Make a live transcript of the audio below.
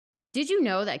Did you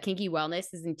know that kinky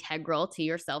wellness is integral to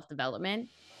your self-development?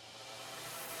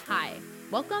 Hi,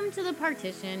 welcome to The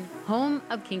Partition, home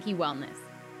of kinky wellness,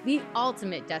 the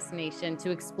ultimate destination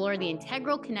to explore the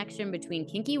integral connection between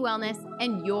kinky wellness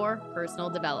and your personal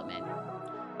development.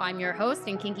 I'm your host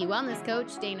and kinky wellness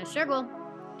coach, Dana Shergill,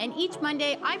 and each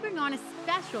Monday I bring on a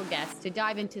special guest to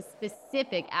dive into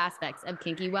specific aspects of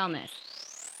kinky wellness.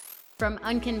 From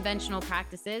unconventional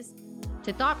practices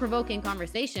to thought-provoking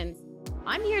conversations,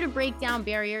 I'm here to break down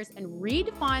barriers and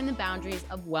redefine the boundaries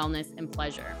of wellness and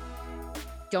pleasure.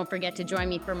 Don't forget to join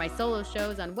me for my solo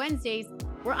shows on Wednesdays,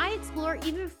 where I explore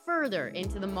even further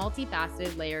into the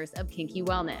multifaceted layers of kinky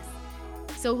wellness.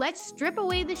 So let's strip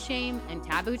away the shame and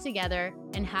taboo together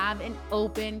and have an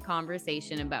open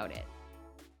conversation about it.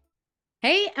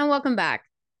 Hey, and welcome back.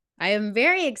 I am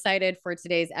very excited for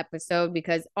today's episode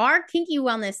because our Kinky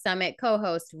Wellness Summit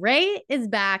co-host Ray is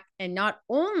back, and not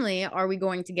only are we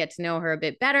going to get to know her a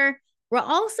bit better, we're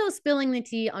also spilling the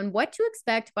tea on what to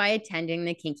expect by attending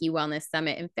the Kinky Wellness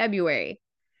Summit in February.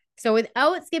 So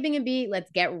without skipping a beat, let's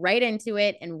get right into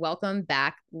it and welcome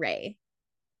back Ray.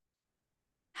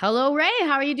 Hello, Ray.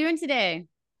 How are you doing today?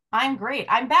 I'm great.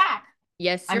 I'm back.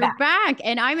 Yes, I'm you're back. back.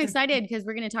 And I'm excited because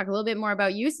we're going to talk a little bit more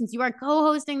about you since you are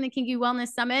co-hosting the Kinky Wellness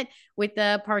Summit with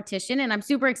the Partition. And I'm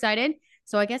super excited.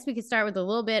 So I guess we could start with a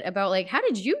little bit about like, how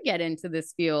did you get into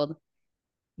this field?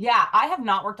 Yeah, I have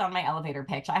not worked on my elevator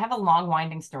pitch. I have a long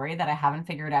winding story that I haven't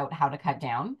figured out how to cut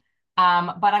down.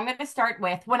 But I'm going to start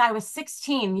with when I was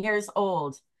 16 years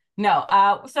old. No,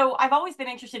 so I've always been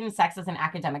interested in sex as an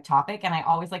academic topic, and I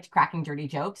always liked cracking dirty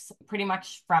jokes pretty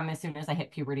much from as soon as I hit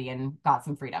puberty and got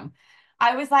some freedom.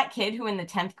 I was that kid who in the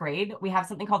 10th grade, we have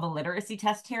something called the literacy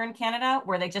test here in Canada,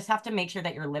 where they just have to make sure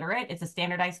that you're literate. It's a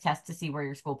standardized test to see where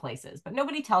your school places, but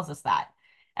nobody tells us that.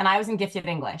 And I was in gifted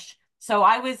English. So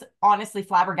I was honestly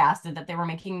flabbergasted that they were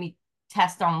making me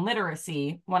test on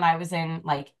literacy when I was in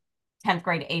like 10th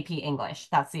grade AP English.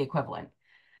 That's the equivalent.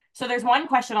 So there's one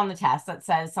question on the test that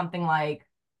says something like,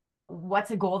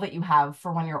 what's a goal that you have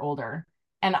for when you're older?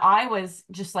 And I was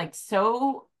just like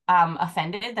so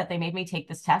offended that they made me take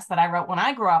this test that I wrote, when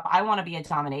I grow up, I want to be a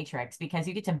dominatrix because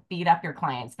you get to beat up your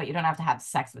clients, but you don't have to have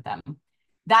sex with them.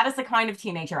 That is the kind of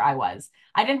teenager I was.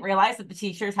 I didn't realize that the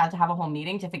teachers had to have a whole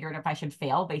meeting to figure out if I should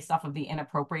fail based off of the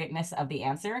inappropriateness of the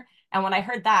answer. And when I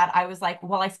heard that, I was like,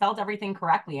 well, I spelled everything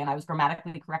correctly and I was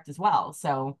grammatically correct as well.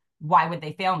 So why would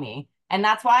they fail me? And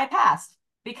that's why I passed,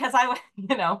 because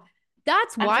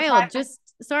That's I'm wild. surprised. Just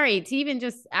sorry to even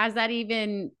just as that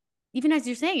even as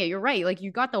you're saying it, you're right. Like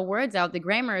you got the words out, the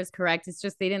grammar is correct. It's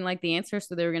just they didn't like the answer,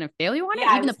 so they were going to fail you on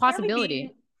Yeah, it. Even the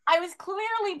possibility. I was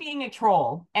clearly being a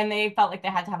troll, and they felt like they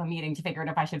had to have a meeting to figure out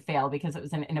if I should fail because it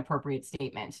was an inappropriate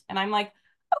statement. And I'm like,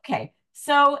 okay,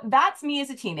 so that's me as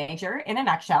a teenager in a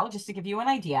nutshell, just to give you an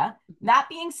idea. That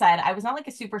being said, I was not like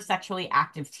a super sexually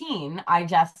active teen. I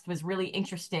just was really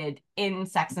interested in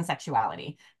sex and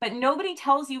sexuality. But nobody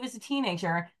tells you as a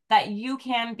teenager that you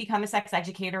can become a sex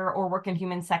educator or work in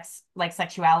human sex, like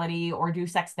sexuality, or do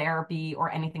sex therapy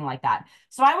or anything like that.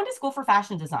 So I went to school for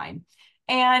fashion design.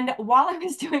 And while I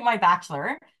was doing my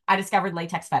bachelor, I discovered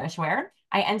latex fetish wear.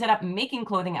 I ended up making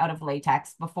clothing out of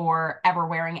latex before ever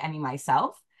wearing any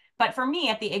myself. But for me,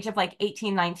 at the age of like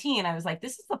 18, 19, I was like,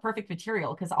 this is the perfect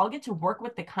material because I'll get to work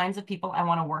with the kinds of people I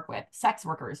want to work with: sex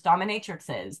workers,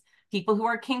 dominatrixes, people who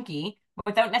are kinky,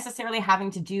 without necessarily having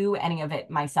to do any of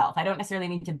it myself. I don't necessarily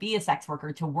need to be a sex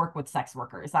worker to work with sex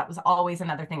workers. That was always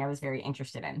another thing I was very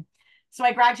interested in. So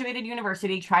I graduated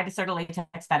university, tried to start a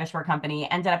latex fetish wear company,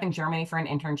 ended up in Germany for an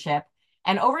internship.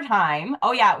 And over time,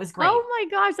 oh yeah, it was Oh great. my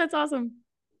gosh, that's awesome.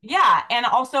 Yeah. And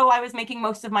also, I was making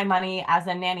most of my money as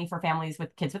a nanny for families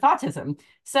with kids with autism.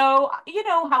 So, you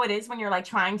know how it is when you're like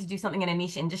trying to do something in a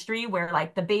niche industry where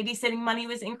like the babysitting money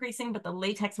was increasing, but the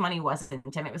latex money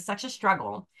wasn't. And it was such a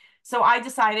struggle. So I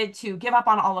decided to give up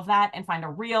on all of that and find a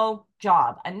real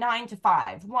job, a 9 to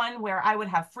 5, one where I would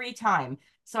have free time.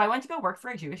 So I went to go work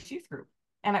for a Jewish youth group.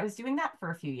 And I was doing that for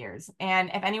a few years.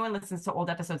 And if anyone listens to old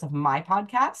episodes of my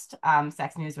podcast,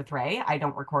 Sex News with Ray, I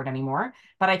don't record anymore,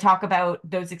 but I talk about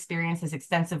those experiences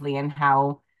extensively and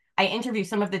how I interview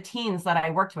some of the teens that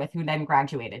I worked with who then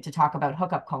graduated to talk about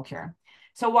hookup culture.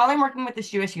 So while I'm working with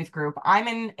this Jewish youth group, I'm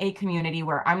in a community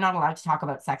where I'm not allowed to talk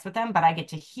about sex with them, but I get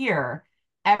to hear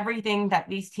everything that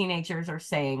these teenagers are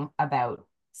saying about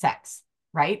sex,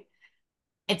 right?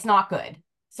 It's not good.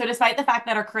 So despite the fact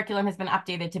that our curriculum has been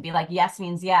updated to be like yes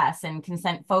means yes and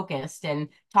consent focused and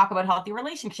talk about healthy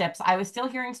relationships, I was still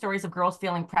hearing stories of girls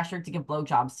feeling pressured to give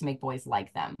blowjobs to make boys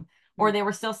like them. Or they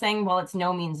were still saying, well, it's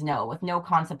no means no, with no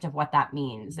concept of what that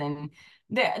means. And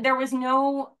there was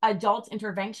no adult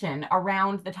intervention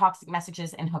around the toxic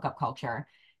messages in hookup culture.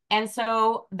 And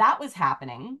so that was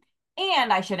happening.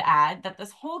 And I should add that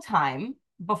this whole time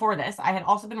before this, I had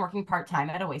also been working part-time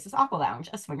at Oasis Aqua Lounge,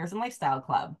 a swingers and lifestyle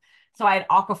club. So I had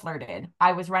aqua flirted.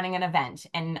 I was running an event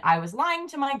and I was lying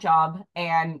to my job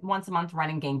and once a month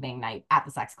running gangbang night at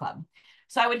the sex club.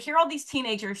 So I would hear all these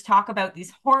teenagers talk about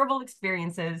these horrible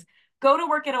experiences, go to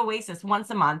work at Oasis once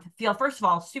a month, feel, first of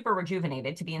all, super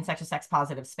rejuvenated to be in such a sex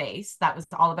positive space. That was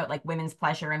all about like women's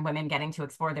pleasure and women getting to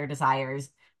explore their desires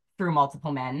through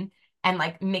multiple men and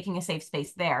like making a safe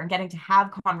space there and getting to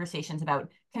have conversations about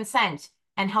consent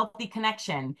and healthy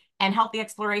connection and healthy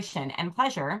exploration and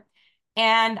pleasure.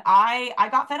 And I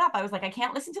got fed up. I was like, I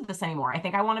can't listen to this anymore. I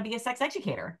think I want to be a sex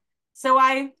educator. So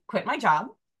I quit my job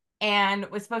and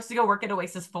was supposed to go work at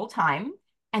Oasis full time.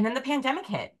 And then the pandemic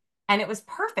hit. And it was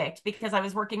perfect because I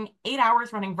was working 8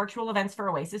 hours running virtual events for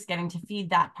Oasis, getting to feed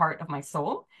that part of my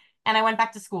soul. And I went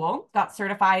back to school, got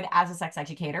certified as a sex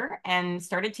educator, and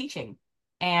started teaching.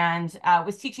 And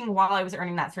was teaching while I was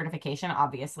earning that certification,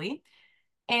 obviously.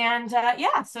 And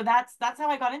yeah, so that's how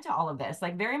I got into all of this,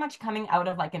 like very much coming out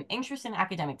of like an interest in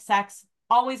academic sex,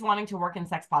 always wanting to work in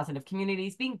sex positive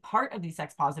communities, being part of these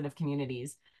sex positive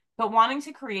communities, but wanting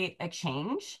to create a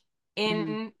change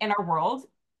Mhm. in our world,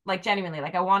 like genuinely,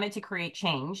 like I wanted to create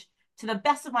change to the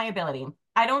best of my ability.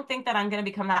 I don't think that I'm going to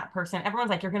become that person. Everyone's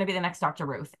like, you're going to be the next Dr.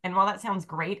 Ruth. And while that sounds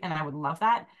great and I would love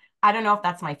that, I don't know if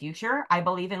that's my future. I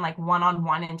believe in like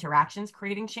one-on-one interactions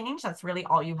creating change. That's really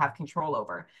all you have control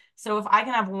over. So if I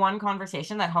can have one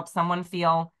conversation that helps someone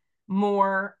feel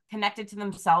more connected to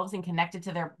themselves and connected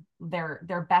to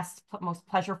their best, most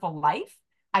pleasureful life,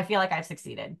 I feel like I've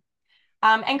succeeded.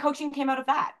 And coaching came out of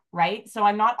that, right? So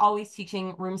I'm not always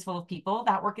teaching rooms full of people.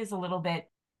 That work is a little bit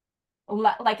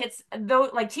like it's though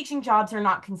like teaching jobs are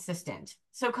not consistent.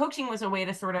 So coaching was a way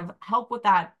to sort of help with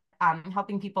that,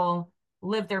 helping people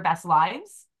live their best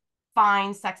lives,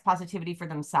 find sex positivity for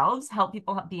themselves, help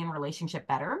people be in relationship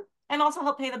better, and also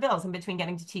help pay the bills in between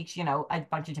getting to teach, a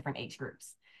bunch of different age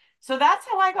groups. So that's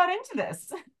how I got into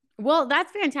this. Well,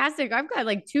 that's fantastic. I've got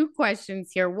like two questions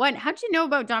here. One, how'd you know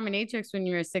about dominatrix when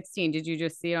you were 16? Did you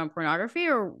just see it on pornography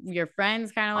or your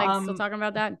friends kind of like still Um, talking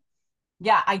about that?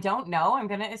 yeah, I don't know. I'm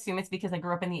gonna assume it's because I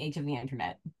grew up in the age of the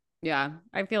internet. Yeah,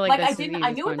 I feel like Like that's the I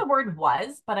easiest knew what one. the word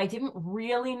was, but I didn't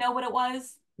really know what it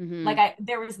was. Like Hmm.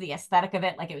 there was the aesthetic of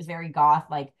it, like it was very goth.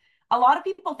 Like a lot of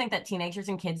people think that teenagers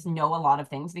and kids know a lot of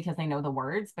things because they know the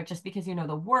words, but just because you know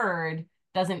the word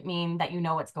doesn't mean that you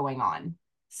know what's going on. Oh,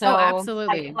 So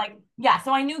absolutely. yeah,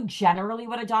 so I knew generally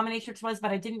what a dominatrix was,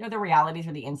 but I didn't know the realities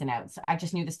or the ins and outs. I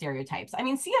just knew the stereotypes. I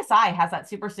mean, CSI has that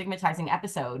super stigmatizing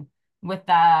episode with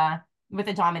the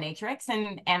dominatrix,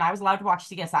 and I was allowed to watch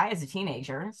CSI as a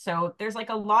teenager. So there's like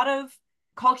a lot of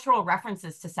cultural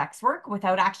references to sex work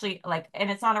without actually like, and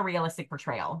it's not a realistic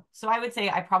portrayal. So I would say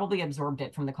I probably absorbed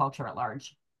it from the culture at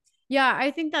large. Yeah,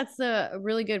 I think that's a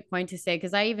really good point to say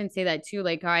because I even say that too.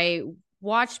 Like I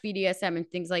watched BDSM and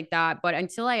things like that, but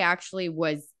until I actually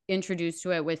was introduced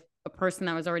to it with a person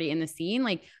that was already in the scene,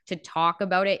 like to talk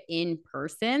about it in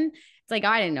person, it's like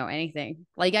I didn't know anything.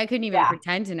 Like I couldn't even Yeah.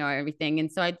 pretend to know everything.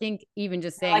 And so I think even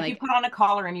just saying Like you like, put on a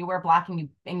collar and you wear black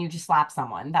and you just slap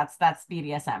someone. That's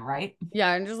BDSM, right?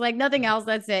 yeah, and just like nothing else,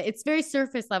 that's it. It's very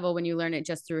surface level when you learn it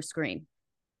just through a screen.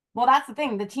 Well, that's the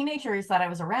thing. The teenagers that I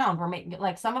was around were making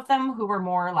like some of them who were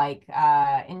more like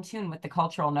in tune with the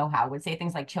cultural know-how would say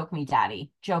things like choke me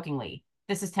daddy, jokingly.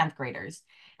 This is 10th graders.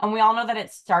 And we all know that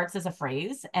it starts as a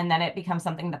phrase and then it becomes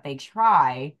something that they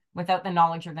try without the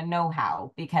knowledge or the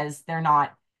know-how because they're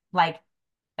not like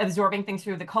absorbing things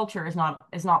through the culture is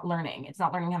not learning. It's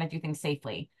not learning how to do things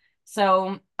safely.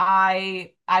 So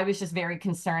I was just very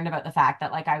concerned about the fact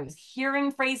that like I was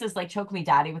hearing phrases like choke me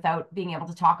daddy without being able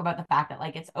to talk about the fact that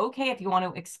like it's okay if you want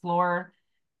to explore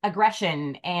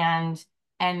aggression and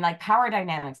like power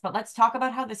dynamics, but let's talk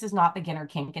about how this is not beginner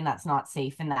kink and that's not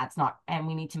safe and that's not, and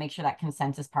we need to make sure that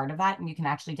consent is part of that and you can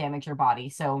actually damage your body.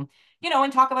 So,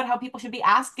 and talk about how people should be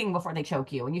asking before they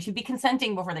choke you and you should be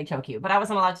consenting before they choke you. But I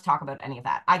wasn't allowed to talk about any of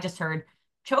that. I just heard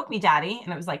choke me daddy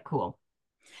and it was like, cool.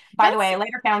 By the way, That's I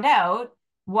later found out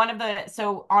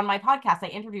so on my podcast, I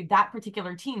interviewed that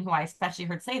particular teen who I especially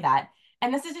heard say that.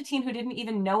 And this is a teen who didn't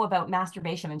even know about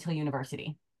masturbation until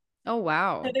university. oh So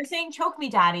wow. they're saying choke me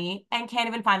daddy and can't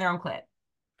even find their own clit.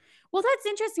 Well, that's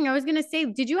interesting. I was gonna say,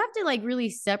 did you have to like really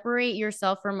separate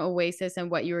yourself from Oasis and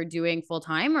what you were doing full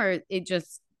time, or it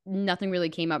just nothing really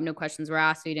came up, no questions were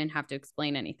asked, so you didn't have to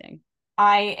explain anything?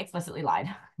 I explicitly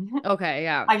lied. Okay,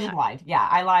 yeah. I just lied. Yeah,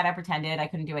 I lied. I pretended I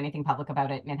couldn't do anything public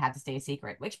about it and it had to stay a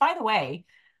secret, which, by the way,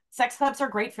 sex clubs are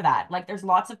great for that. Like, there's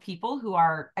lots of people who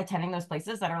are attending those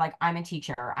places that are like, I'm a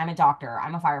teacher, I'm a doctor,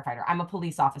 I'm a firefighter, I'm a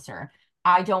police officer.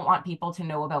 I don't want people to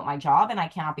know about my job and I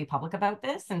cannot be public about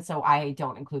this. And so I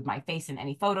don't include my face in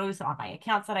any photos on my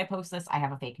accounts that I post this. I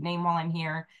have a fake name while I'm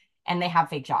here and they have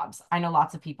fake jobs. I know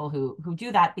lots of people who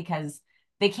do that because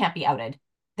they can't be outed.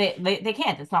 They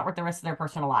can't. It's not worth the risk of their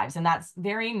personal lives. And that's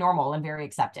very normal and very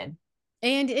accepted.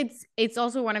 And it's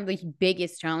also one of the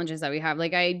biggest challenges that we have.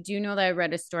 Like I do know that I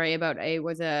read a story about it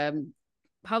was a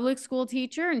public school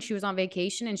teacher and she was on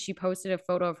vacation and she posted a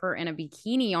photo of her in a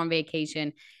bikini on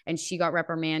vacation and she got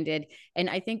reprimanded. And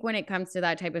I think when it comes to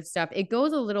that type of stuff, it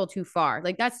goes a little too far.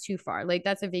 Like that's too far. Like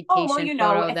that's a Oh, well, vacation you know,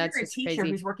 photo. if That's you're a just teacher crazy.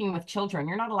 who's working with children,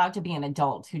 you're not allowed to be an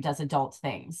adult who does adult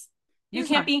things. You It's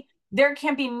can't not. be, there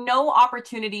can be no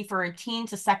opportunity for a teen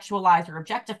to sexualize or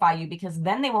objectify you because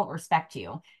then they won't respect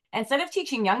you. Instead of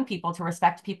teaching young people to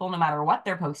respect people no matter what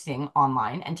they're posting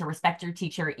online and to respect your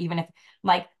teacher, even if,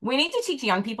 like, we need to teach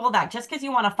young people that just because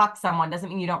you want to fuck someone doesn't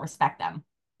mean you don't respect them.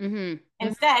 Mm-hmm.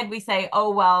 Instead, we say, oh,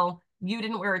 well, you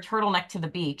didn't wear a turtleneck to the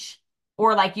beach,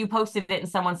 or like you posted it and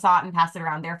someone saw it and passed it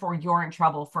around. Therefore, you're in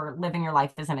trouble for living your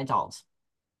life as an adult.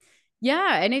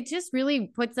 Yeah, and it just really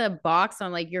puts a box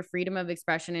on like your freedom of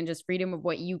expression and just freedom of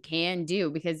what you can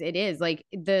do because it is like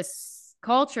this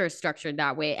culture is structured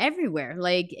that way everywhere.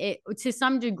 Like it to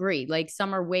some degree, like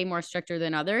some are way more stricter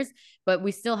than others, but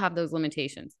we still have those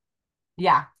limitations.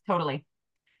 Yeah, totally.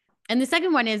 And the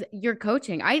second one is your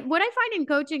coaching. I what I find in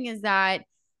coaching is that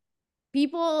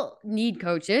people need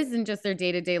coaches in just their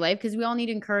day-to-day life because we all need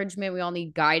encouragement, we all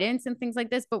need guidance and things like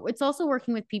this, but it's also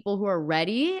working with people who are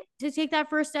ready to take that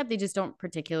first step. They just don't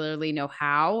particularly know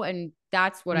how, and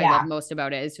that's what I love Yeah. most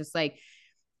about it. It's just like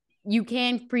you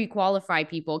can pre-qualify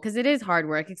people because it is hard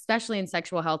work, especially in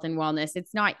sexual health and wellness.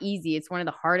 It's not easy. It's one of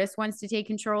the hardest ones to take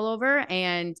control over,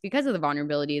 and because of the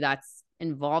vulnerability that's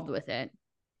involved with it.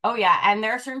 Oh, yeah. And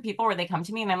there are certain people where they come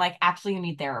to me and I'm like, actually, you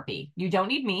need therapy. You don't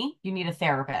need me. You need a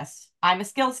therapist. I'm a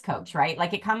skills coach, right?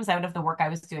 Like it comes out of the work I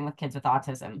was doing with kids with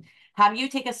autism. How do you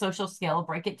take a social skill,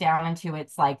 break it down into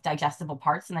its like digestible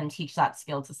parts, and then teach that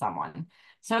skill to someone?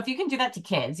 So if you can do that to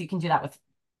kids, you can do that with,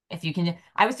 if you can,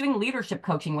 I was doing leadership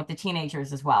coaching with the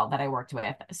teenagers as well that I worked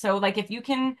with. So like if you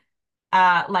can,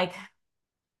 like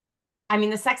I mean,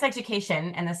 the sex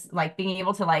education and this, like being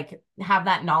able to like have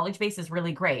that knowledge base is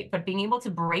really great, but being able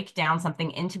to break down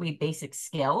something into a basic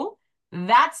skill,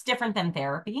 that's different than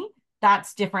therapy.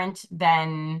 That's different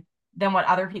than what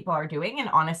other people are doing. And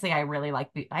honestly, I really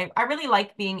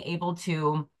like being able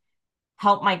to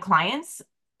help my clients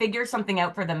figure something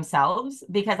out for themselves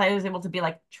because I was able to be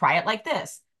like, try it like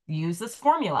this, use this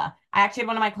formula. I actually had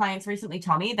one of my clients recently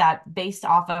tell me that based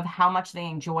off of how much they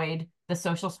enjoyed the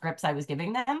social scripts I was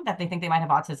giving them, that they think they might have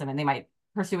autism and they might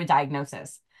pursue a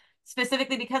diagnosis.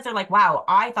 Specifically because they're like, wow,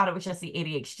 I thought it was just the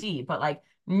ADHD, but like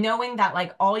knowing that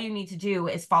like all you need to do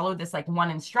is follow this like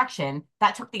one instruction,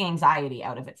 that took the anxiety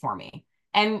out of it for me.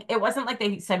 And it wasn't like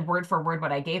they said word for word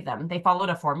what I gave them. They followed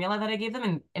a formula that I gave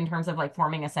them in terms of like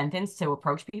forming a sentence to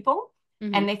approach people.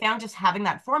 Mm-hmm. And they found just having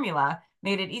that formula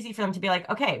made it easy for them to be like,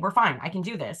 okay, we're fine. I can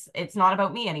do this. It's not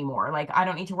about me anymore. Like, I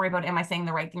don't need to worry about, am I saying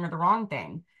the right thing or the wrong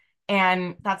thing?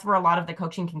 And that's where a lot of the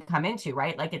coaching can come into,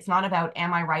 right? Like, it's not about,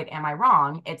 am I right? Am I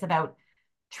wrong? It's about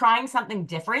trying something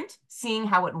different, seeing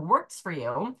how it works for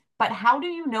you. But how do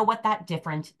you know what that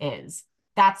different is?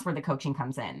 That's where the coaching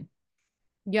comes in.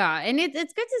 Yeah, and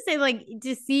it's good to say like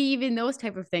to see even those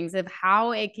type of things of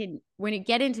how it can when it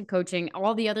get into coaching,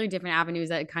 all the other different avenues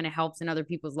that it kind of helps in other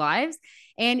people's lives,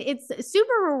 and it's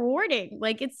super rewarding.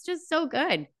 Like it's just so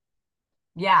good.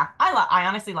 Yeah, I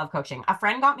honestly love coaching. A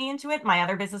friend got me into it. My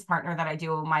other business partner that I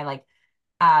do my like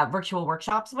virtual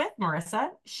workshops with, Marissa,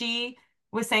 she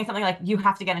was saying something like, you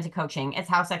have to get into coaching. It's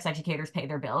how sex educators pay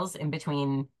their bills in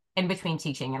between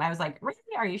teaching. And I was like, really?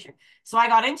 Are you sure? So I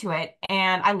got into it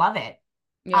and I love it.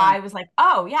 Yeah. I was like,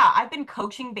 oh yeah, I've been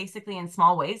coaching basically in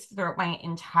small ways throughout my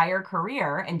entire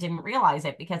career and didn't realize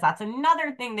it because that's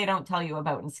another thing they don't tell you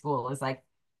about in school is like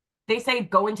they say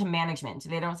go into management.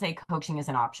 They don't say coaching is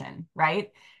an option, right?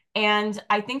 And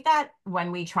I think that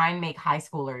when we try and make high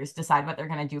schoolers decide what they're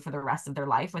going to do for the rest of their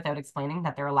life without explaining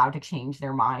that they're allowed to change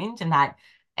their mind and that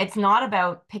it's not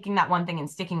about picking that one thing and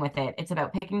sticking with it. It's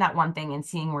about picking that one thing and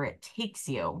seeing where it takes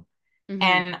you. Mm-hmm.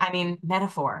 And I mean,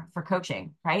 metaphor for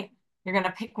coaching, right? You're going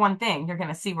to pick one thing, you're going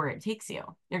to see where it takes you.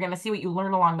 You're going to see what you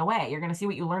learn along the way. You're going to see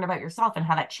what you learn about yourself and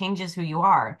how that changes who you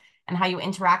are and how you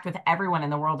interact with everyone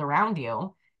in the world around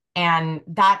you. And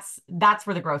that's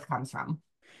where the growth comes from.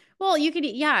 Well, you could,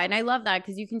 yeah, and I love that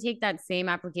because you can take that same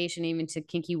application even to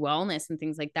kinky wellness and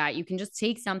things like that. You can just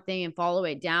take something and follow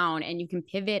it down, and you can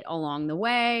pivot along the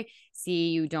way. See,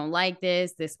 you don't like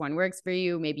this. This one works for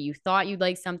you. Maybe you thought you'd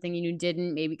like something and you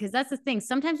didn't. Maybe because that's the thing.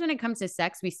 Sometimes when it comes to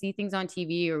sex, we see things on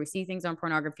TV or we see things on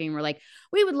pornography, and we're like,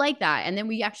 we would like that, and then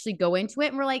we actually go into it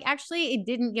and we're like, actually, it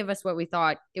didn't give us what we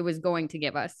thought it was going to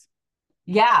give us.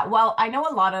 Yeah, well, I know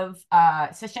a lot of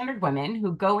cisgendered women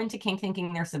who go into kink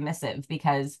thinking they're submissive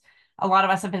because a lot of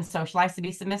us have been socialized to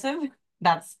be submissive.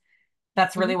 That's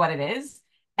that's really Mhm. what it is.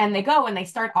 And they go and they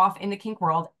start off in the kink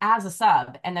world as a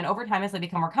sub. And then over time, as they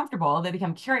become more comfortable, they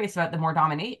become curious about the more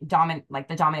like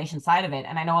the domination side of it.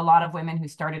 And I know a lot of women who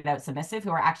started out submissive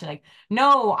who are actually like,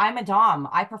 no, I'm a dom.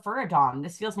 I prefer a dom.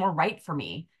 This feels more right for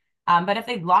me. But if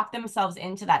they'd locked themselves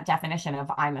into that definition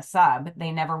of I'm a sub, they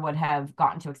never would have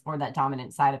gotten to explore that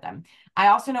dominant side of them. I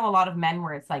also know a lot of men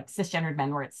where it's like cisgendered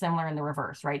men where it's similar in the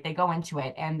reverse, right? They go into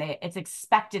it and it's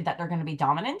expected that they're going to be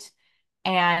dominant.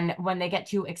 And when they get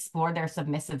to explore their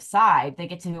submissive side, they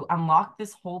get to unlock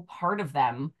this whole part of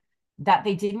them that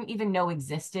they didn't even know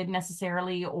existed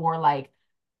necessarily, or like,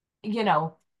 you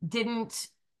know, didn't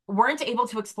weren't able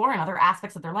to explore in other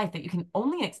aspects of their life that you can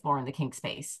only explore in the kink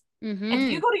space. If you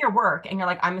Mm-hmm. go to your work and you're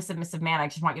like, I'm a submissive man, I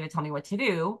just want you to tell me what to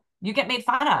do, you get made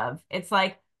fun of. It's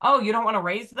like, oh, you don't want to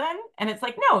raise then? And it's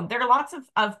like, no, there are lots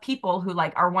of people who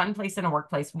like are one place in a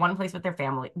workplace, one place with their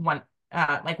family, one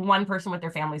like one person with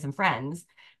their families and friends.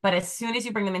 But as soon as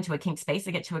you bring them into a kink space,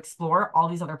 they get to explore all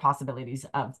these other possibilities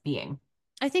of being.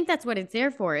 I think that's what it's there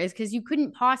for, is because you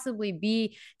couldn't possibly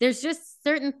be, there's just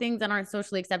certain things that aren't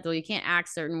socially acceptable. You can't act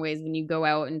certain ways when you go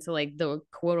out into like the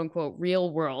quote unquote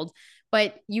real world,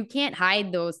 but you can't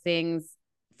hide those things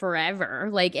forever.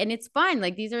 Like, and it's fun.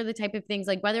 Like, these are the type of things,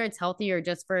 like whether it's healthy or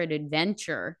just for an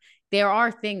adventure, there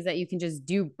are things that you can just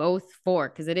do both for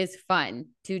because it is fun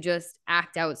to just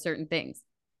act out certain things.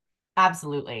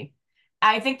 Absolutely.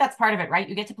 I think that's part of it, right?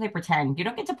 You get to play pretend. You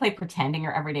don't get to play pretend in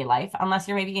your everyday life unless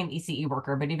you're maybe an ECE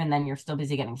worker, but even then you're still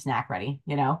busy getting snack ready,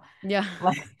 you know? Yeah.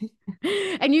 Like,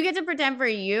 And you get to pretend for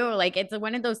you. Like, it's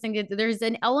one of those things that there's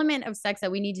an element of sex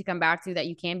that we need to come back to, that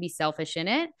you can be selfish in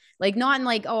it. Like, not in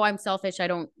like, oh, I'm selfish, I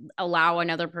don't allow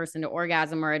another person to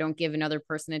orgasm, or I don't give another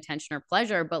person attention or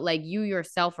pleasure, but like you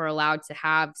yourself are allowed to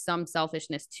have some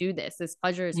selfishness to this. This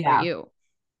pleasure is for yeah. you.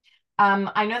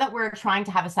 I know that we're trying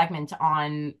to have a segment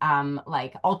on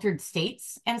like altered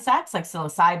states and sex, like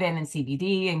psilocybin and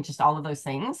CBD and just all of those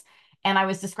things. And I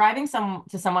was describing some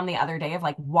to someone the other day of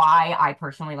like why I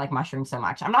personally like mushrooms so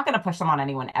much. I'm not going to push them on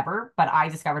anyone ever, but I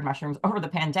discovered mushrooms over the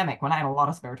pandemic when I had a lot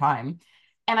of spare time.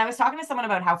 And I was talking to someone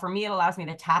about how for me it allows me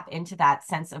to tap into that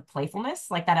sense of playfulness,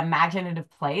 like that imaginative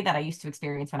play that I used to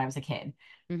experience when I was a kid.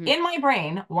 Mm-hmm. In my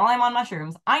brain, while I'm on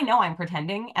mushrooms, I know I'm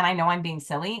pretending and I know I'm being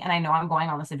silly and I know I'm going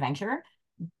on this adventure,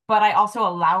 but I also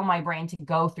allow my brain to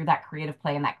go through that creative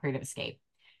play and that creative escape.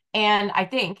 And I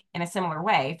think in a similar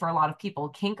way, for a lot of people,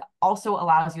 kink also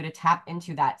allows you to tap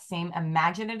into that same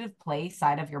imaginative play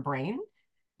side of your brain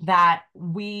that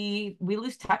we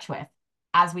lose touch with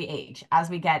as we age, as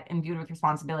we get imbued with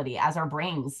responsibility, as our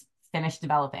brains finish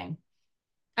developing.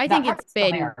 I That think it's part's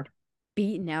still been there.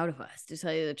 beaten out of us, to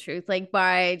tell you the truth, like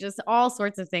by just all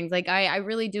sorts of things. Like, I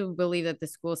really do believe that the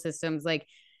school systems, like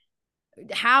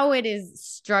how it is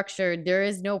structured, there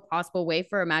is no possible way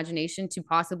for imagination to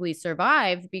possibly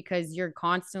survive, because you're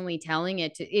constantly telling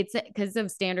it to, it's because of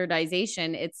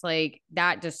standardization. It's like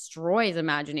that destroys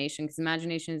imagination, because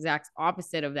imagination is the exact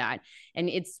opposite of that. And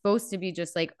it's supposed to be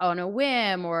just like on a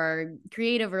whim or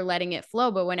creative or letting it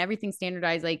flow. But when everything's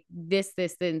standardized, like this,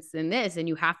 and this, and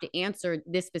you have to answer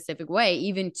this specific way,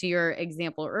 even to your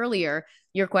example earlier,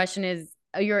 your question is,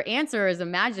 your answer is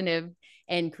imaginative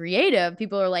and creative,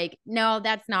 people are like, no,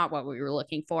 that's not what we were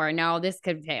looking for. No, this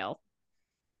could fail.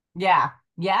 Yeah.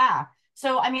 Yeah.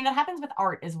 So, I mean, that happens with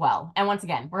art as well. And once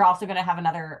again, we're also going to have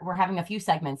we're having a few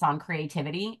segments on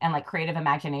creativity and like creative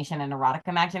imagination and erotic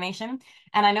imagination.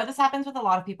 And I know this happens with a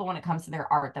lot of people when it comes to their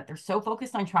art, that they're so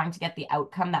focused on trying to get the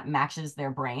outcome that matches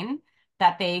their brain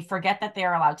that they forget that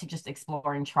they're allowed to just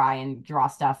explore and try and draw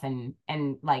stuff and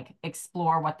like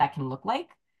explore what that can look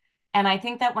like. And I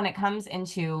think that when it comes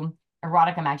into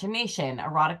erotic imagination,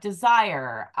 erotic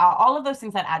desire, all of those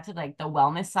things that add to like the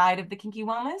wellness side of the kinky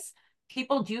wellness,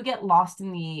 people do get lost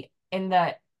in the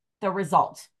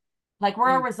result. Like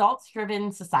we're a Mm. results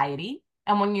driven society,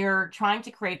 and when you're trying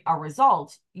to create a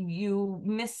result, you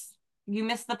miss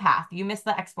the path, you miss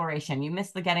the exploration, you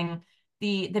miss the getting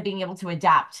the being able to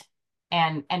adapt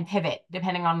and pivot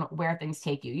depending on where things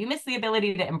take you. You miss the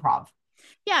ability to improv.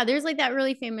 Yeah, there's like that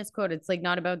really famous quote. It's like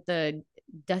not about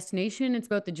destination, it's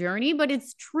about the journey, but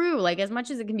it's true. Like, as much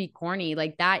as it can be corny,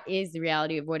 like that is the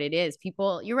reality of what it is.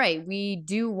 People, you're right, we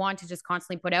do want to just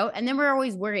constantly put out, and then we're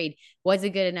always worried, was it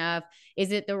good enough?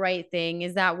 Is it the right thing?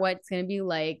 Is that what's going to be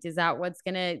liked? Is that what's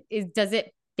going to is does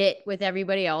it fit with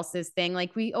everybody else's thing?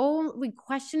 Like, we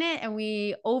question it, and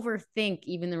we overthink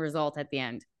even the result at the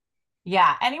end.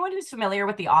 Yeah, anyone who's familiar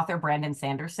with the author Brandon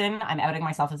Sanderson, I'm outing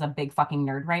myself as a big fucking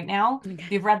nerd right now.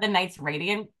 If you've read the Knight's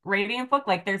Radiant book,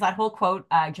 like there's that whole quote,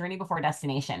 journey before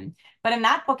destination. But in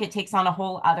that book, it takes on a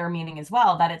whole other meaning as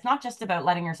well, that it's not just about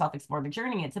letting yourself explore the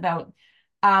journey. It's about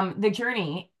the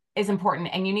journey is important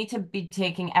and you need to be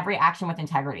taking every action with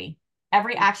integrity.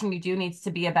 Every action you do needs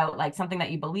to be about like something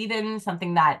that you believe in,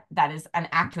 something that is an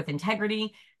act with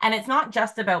integrity. And it's not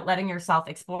just about letting yourself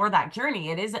explore that journey.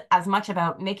 It is as much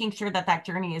about making sure that that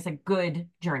journey is a good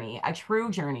journey, a true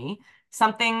journey,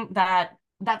 something that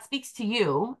speaks to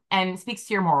you and speaks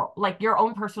to your moral, like your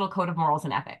own personal code of morals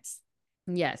and ethics.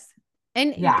 Yes.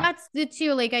 And Yeah. that's the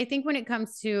two. Like, I think when it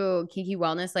comes to Kinky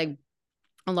wellness, like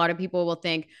a lot of people will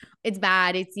think it's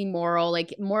bad, it's immoral,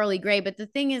 like morally gray. But the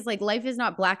thing is, like, life is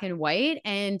not black and white,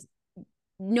 and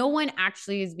no one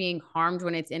actually is being harmed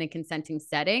when it's in a consenting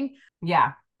setting.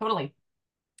 Yeah, totally.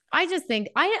 I just think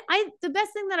I the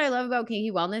best thing that I love about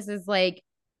Kinky wellness is like,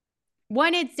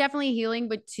 one, it's definitely healing,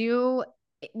 but two,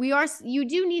 you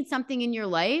do need something in your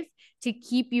life to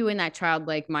keep you in that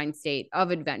childlike mind state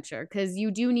of adventure, because you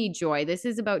do need joy. This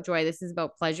is about joy, this is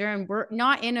about pleasure, and we're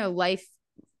not in a life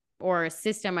or a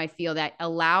system, I feel, that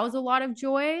allows a lot of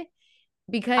joy I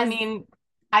because mean,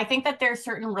 I think that there's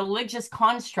certain religious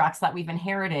constructs that we've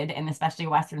inherited in especially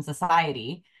Western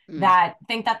society mm, that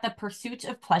think that the pursuit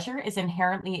of pleasure is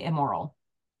inherently immoral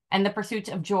and the pursuit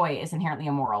of joy is inherently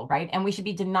immoral, right? And we should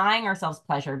be denying ourselves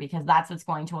pleasure because that's what's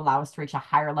going to allow us to reach a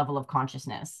higher level of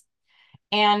consciousness.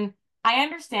 And I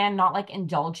understand not like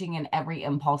indulging in every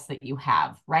impulse that you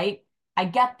have, right? I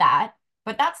get that,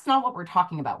 but that's not what we're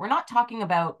talking about. We're not talking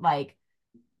about like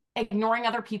ignoring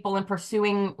other people and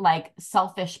pursuing like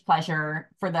selfish pleasure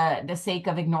for the sake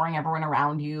of ignoring everyone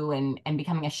around you and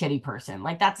becoming a shitty person.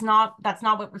 Like that's not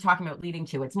what we're talking about leading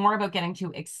to. It's more about getting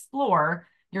to explore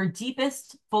your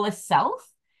deepest, fullest self.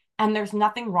 And there's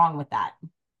nothing wrong with that.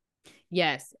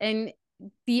 yes, and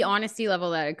the honesty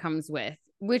level that it comes with,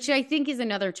 which I think is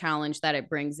another challenge that it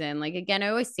brings in. Like, again, I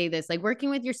always say this, like, working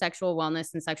with your sexual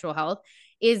wellness and sexual health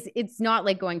is, it's not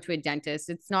like going to a dentist.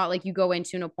 It's not like you go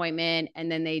into an appointment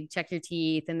and then they check your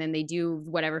teeth and then they do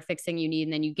whatever fixing you need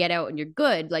and then you get out and you're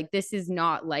good. Like, this is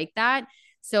not like that.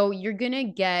 So you're going to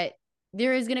get,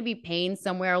 there is going to be pain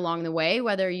somewhere along the way,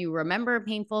 whether you remember a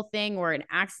painful thing or an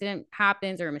accident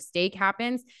happens or a mistake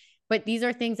happens. But these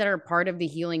are things that are part of the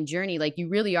healing journey. Like, you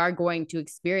really are going to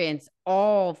experience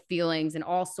all feelings and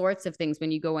all sorts of things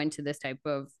when you go into this type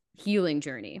of healing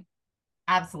journey.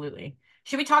 Absolutely.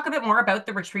 Should we talk a bit more about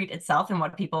the retreat itself and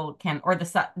what people can, or the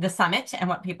summit and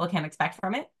what people can expect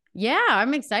from it? Yeah,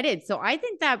 I'm excited. So I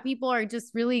think that people are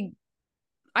just really,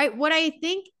 what I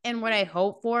think and what I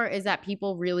hope for is that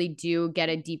people really do get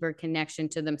a deeper connection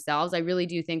to themselves. I really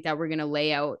do think that we're going to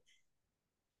lay out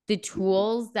the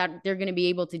tools that they're going to be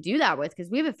able to do that with, because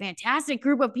we have a fantastic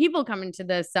group of people coming to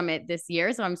the summit this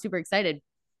year. So I'm super excited.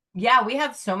 Yeah, we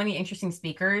have so many interesting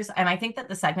speakers, and I think that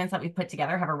the segments that we've put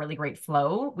together have a really great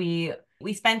flow. We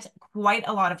spent quite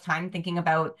a lot of time thinking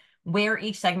about where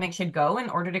each segment should go in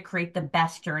order to create the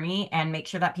best journey and make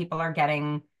sure that people are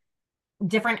getting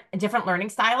different learning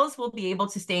styles. Will be able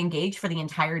to stay engaged for the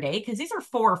entire day because these are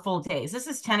 4 full days. This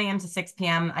is 10 a.m. to 6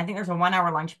 p.m. I think there's a 1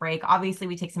 hour lunch break. Obviously,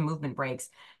 we take some movement breaks,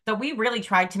 but we really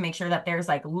tried to make sure that there's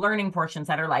like learning portions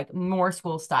that are like more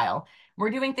school style. We're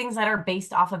doing things that are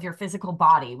based off of your physical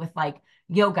body with like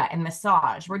yoga and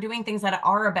massage. We're doing things that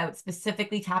are about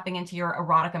specifically tapping into your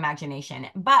erotic imagination,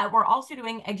 but we're also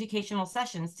doing educational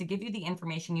sessions to give you the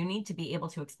information you need to be able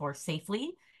to explore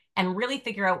safely and really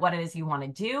figure out what it is you want to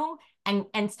do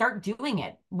and start doing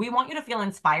it. We want you to feel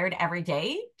inspired every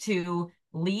day to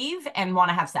leave and want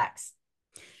to have sex.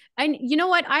 And you know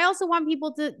what? I also want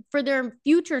people to, for their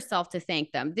future self, to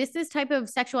thank them. This is type of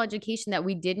sexual education that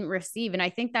we didn't receive. And I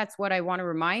think that's what I want to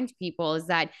remind people, is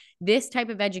that this type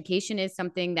of education is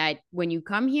something that when you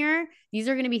come here, these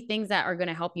are going to be things that are going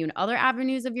to help you in other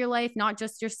avenues of your life, not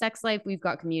just your sex life. We've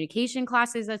got communication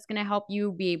classes that's going to help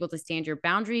you be able to stand your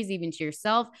boundaries, even to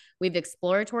yourself. We have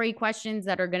exploratory questions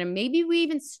that are going to, maybe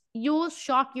you'll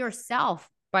shock yourself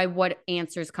by what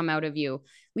answers come out of you.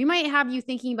 We might have you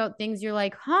thinking about things you're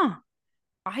like, huh,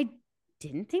 I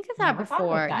didn't think of that Never thought about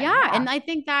before. that. Yeah. Yeah. And I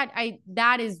think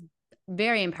that is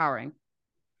very empowering.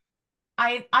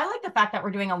 I like the fact that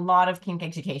we're doing a lot of kink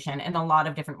education in a lot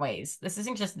of different ways. This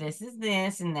isn't just this is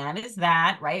this and that is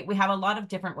that, right? We have a lot of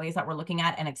different ways that we're looking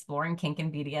at and exploring kink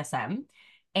and BDSM.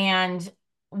 And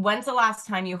when's the last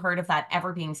time you heard of that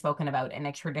ever being spoken about in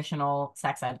a traditional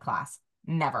sex ed class?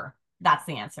 Never. That's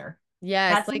the answer.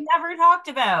 Yes, That's never talked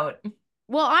about.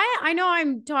 well, I know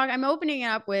I'm opening it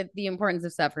up with the importance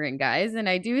of suffering, guys, and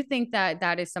I do think that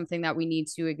that is something that we need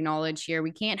to acknowledge here.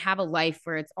 We can't have a life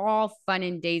where it's all fun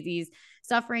and daisies,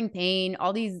 suffering, pain,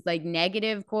 all these like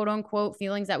negative quote unquote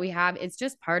feelings that we have. It's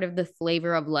just part of the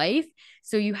flavor of life.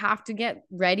 So you have to get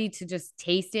ready to just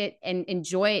taste it and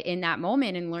enjoy it in that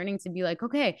moment and learning to be like,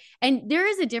 okay. And there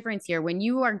is a difference here. When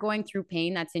you are going through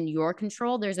pain that's in your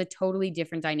control, there's a totally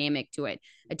different dynamic to it,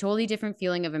 a totally different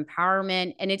feeling of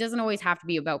empowerment. And it doesn't always have to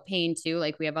be about pain too.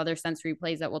 Like we have other sensory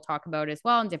plays that we'll talk about as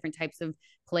well, and different types of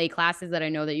play classes that I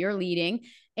know that you're leading.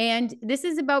 And this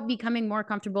is about becoming more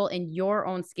comfortable in your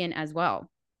own skin as well.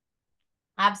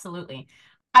 Absolutely.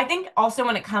 I think also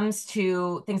when it comes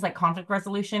to things like conflict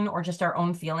resolution or just our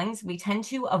own feelings, we tend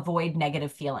to avoid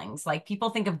negative feelings. Like people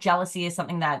think of jealousy as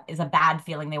something that is a bad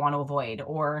feeling they want to avoid,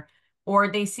 or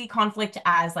they see conflict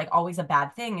as like always a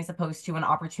bad thing as opposed to an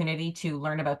opportunity to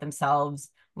learn about themselves,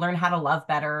 learn how to love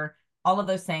better, all of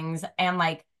those things. And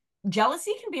like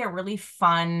jealousy can be a really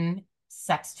fun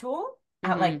sex tool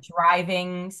at like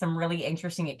driving some really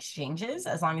interesting exchanges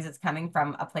as long as it's coming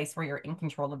from a place where you're in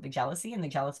control of the jealousy and the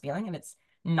jealous feeling and it's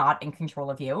not in control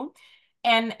of you.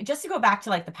 And just to go back to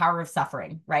like the power of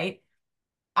suffering, right?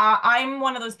 I'm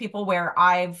one of those people where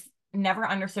I've never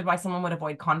understood why someone would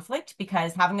avoid conflict,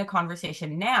 because having a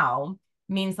conversation now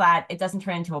means that it doesn't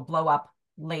turn into a blow up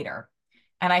later.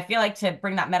 And I feel like, to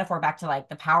bring that metaphor back to like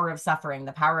the power of suffering,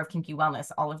 the power of kinky wellness,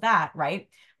 all of that, right?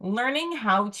 Learning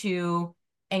how to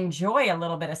enjoy a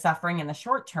little bit of suffering in the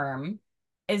short term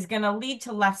is going to lead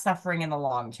to less suffering in the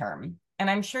long term. And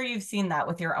I'm sure you've seen that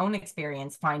with your own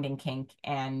experience finding kink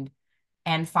and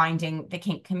finding the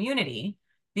kink community,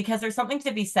 because there's something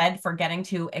to be said for getting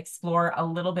to explore a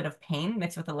little bit of pain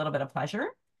mixed with a little bit of pleasure.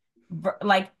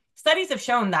 Like studies have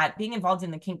shown that being involved in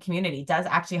the kink community does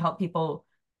actually help people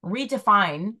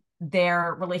redefine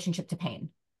their relationship to pain,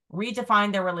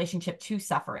 redefine their relationship to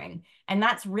suffering. And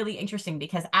that's really interesting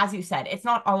because, as you said, it's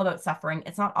not all about suffering.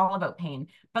 It's not all about pain,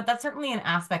 but that's certainly an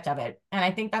aspect of it. And I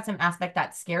think that's an aspect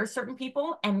that scares certain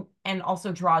people and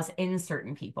also draws in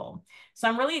certain people. So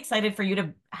I'm really excited for you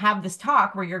to have this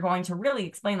talk where you're going to really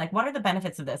explain, like, what are the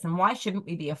benefits of this and why shouldn't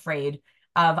we be afraid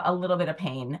of a little bit of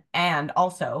pain and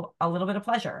also a little bit of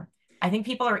pleasure. I think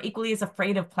people are equally as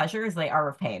afraid of pleasure as they are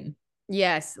of pain.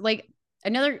 Yes. Like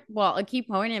a key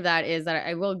point of that is that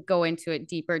I will go into it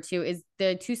deeper too, is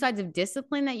the two sides of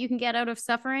discipline that you can get out of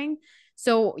suffering.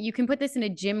 So you can put this in a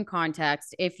gym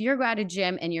context. If you're at a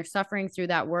gym and you're suffering through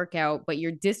that workout, but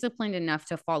you're disciplined enough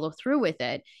to follow through with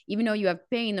it, even though you have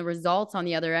pain, the results on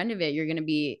the other end of it, you're going to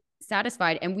be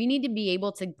satisfied. And we need to be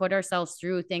able to put ourselves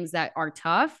through things that are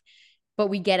tough, but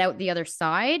we get out the other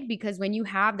side. Because when you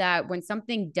have that, when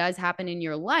something does happen in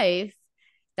your life,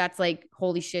 that's like,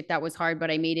 holy shit, that was hard, but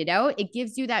I made it out. It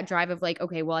gives you that drive of like,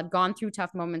 okay, well, I've gone through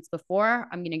tough moments before.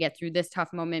 I'm going to get through this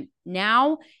tough moment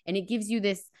now. And it gives you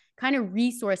this kind of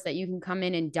resource that you can come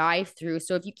in and dive through.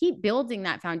 So if you keep building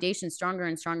that foundation stronger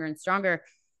and stronger and stronger,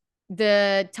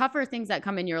 the tougher things that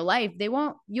come in your life,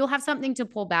 you'll have something to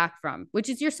pull back from, which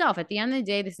is yourself. At the end of the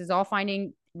day, this is all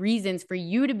finding reasons for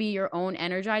you to be your own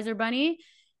energizer bunny.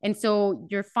 And so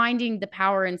you're finding the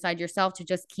power inside yourself to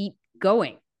just keep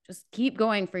going. Just keep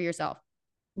going for yourself.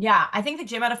 Yeah, I think the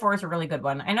gym metaphor is a really good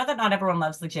one. I know that not everyone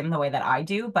loves the gym the way that I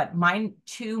do, but my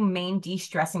two main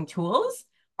de-stressing tools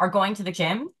are going to the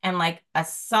gym and like a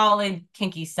solid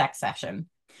kinky sex session,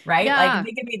 right? Yeah. Like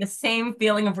they give me the same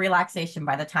feeling of relaxation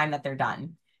by the time that they're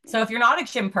done. So if you're not a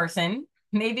gym person,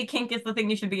 maybe kink is the thing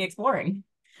you should be exploring.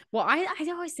 Well, I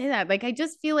always say that. Like, I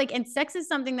just feel like, and sex is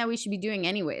something that we should be doing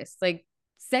anyways. Like,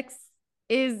 sex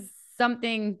is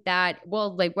something that,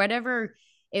 well, like, whatever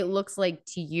it looks like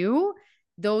to you,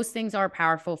 those things are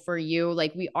powerful for you.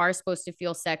 Like, we are supposed to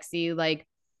feel sexy. Like,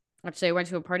 actually, I went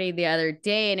to a party the other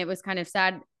day and it was kind of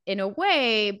sad in a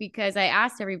way because I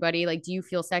asked everybody, like, do you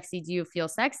feel sexy? Do you feel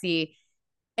sexy?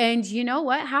 And you know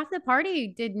what? Half the party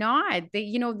did not.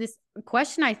 This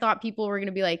question, I thought people were going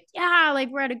to be like, yeah,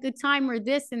 like we're at a good time or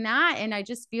this and that. And I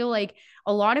just feel like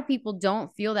a lot of people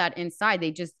don't feel that inside.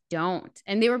 They just don't.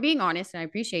 And they were being honest. And I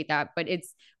appreciate that. But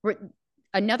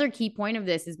another key point of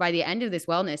this is by the end of this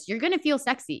wellness, you're going to feel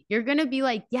sexy. You're going to be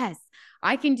like, yes,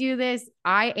 I can do this.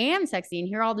 I am sexy. And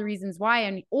here are all the reasons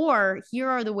why. Or here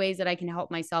are the ways that I can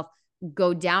help myself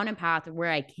go down a path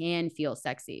where I can feel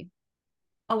sexy.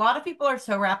 A lot of people are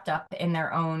so wrapped up in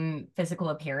their own physical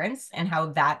appearance and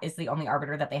how that is the only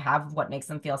arbiter that they have of what makes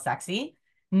them feel sexy,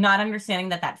 not understanding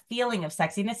that that feeling of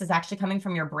sexiness is actually coming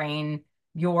from your brain,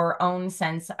 your own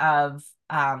sense of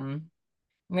I'm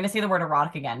going to say the word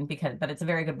erotic again but it's a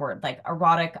very good word, like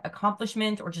erotic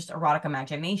accomplishment or just erotic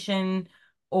imagination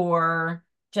or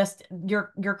just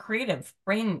your creative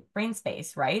brain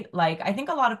space, right? Like I think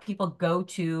a lot of people go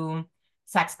to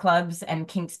sex clubs and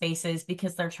kink spaces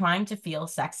because they're trying to feel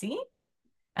sexy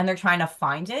and they're trying to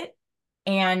find it.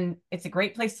 And it's a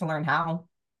great place to learn how.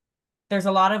 There's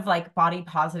a lot of like body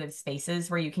positive spaces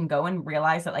where you can go and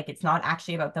realize that like it's not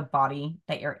actually about the body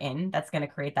that you're in that's going to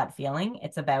create that feeling.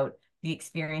 It's about the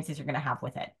experiences you're going to have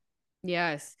with it.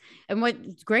 Yes. And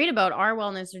what's great about our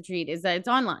wellness retreat is that it's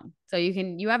online. So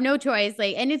you have no choice.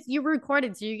 Like, and you're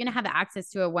recorded. So you're going to have access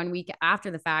to it 1 week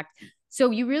after the fact. So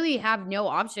you really have no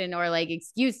option or like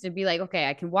excuse to be like, okay,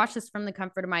 I can watch this from the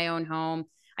comfort of my own home.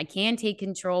 I can take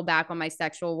control back on my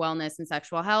sexual wellness and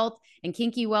sexual health and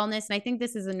kinky wellness. And I think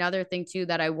this is another thing too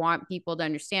that I want people to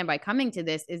understand by coming to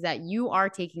this is that you are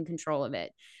taking control of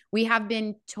it. We have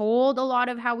been told a lot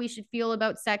of how we should feel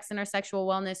about sex and our sexual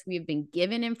wellness. We have been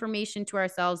given information to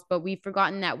ourselves, but we've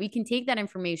forgotten that we can take that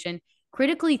information,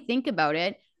 critically think about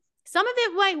it. Some of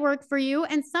it might work for you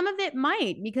and some of it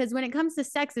might, because when it comes to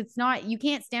sex, it's not, you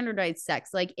can't standardize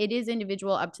sex. Like it is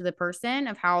individual up to the person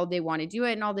of how they want to do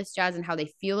it and all this jazz and how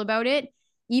they feel about it.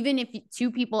 Even if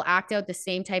two people act out the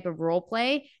same type of role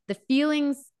play, the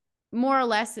feelings more or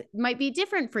less might be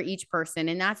different for each person.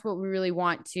 And that's what we really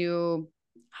want to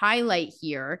highlight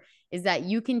here is that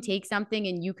you can take something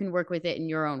and you can work with it in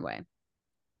your own way.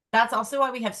 That's also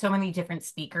why we have so many different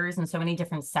speakers and so many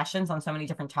different sessions on so many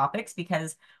different topics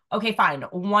because, okay, fine,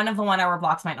 one of the 1 hour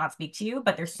blocks might not speak to you,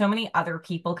 but there's so many other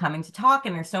people coming to talk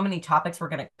and there's so many topics we're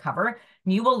going to cover.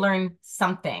 You will learn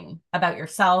something about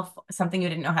yourself, something you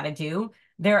didn't know how to do.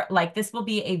 This will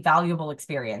be a valuable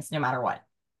experience no matter what.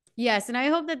 Yes, and I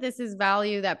hope that this is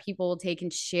value that people will take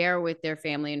and share with their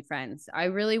family and friends. I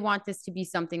really want this to be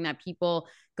something that people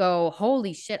go,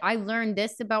 holy shit, I learned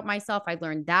this about myself. I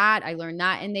learned that. I learned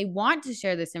that. And they want to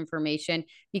share this information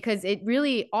because it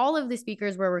really, all of the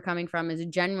speakers where we're coming from is a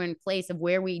genuine place of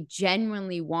where we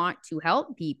genuinely want to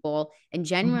help people and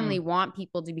genuinely want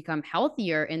people to become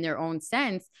healthier in their own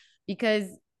sense because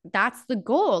that's the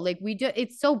goal. Like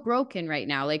it's so broken right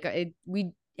now. Like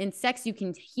we in sex, you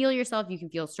can heal yourself, you can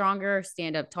feel stronger,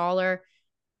 stand up taller,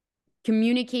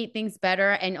 communicate things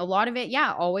better. And a lot of it,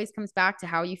 yeah, always comes back to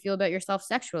how you feel about yourself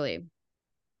sexually.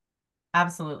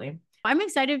 Absolutely. I'm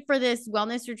excited for this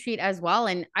wellness retreat as well.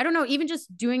 And I don't know, even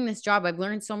just doing this job, I've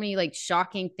learned so many like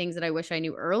shocking things that I wish I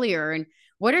knew earlier. And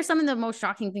what are some of the most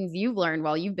shocking things you've learned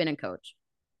while you've been a coach?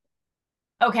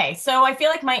 Okay, so I feel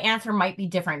like my answer might be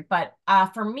different, but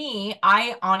for me,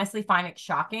 I honestly find it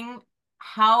shocking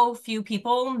how few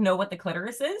people know what the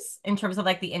clitoris is in terms of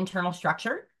like the internal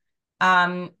structure.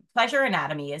 Pleasure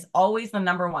anatomy is always the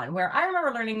number one, where I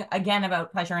remember learning again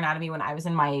about pleasure anatomy when I was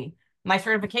in my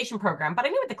certification program, but I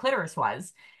knew what the clitoris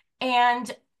was.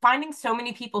 And finding so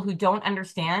many people who don't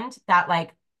understand that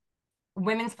like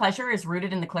women's pleasure is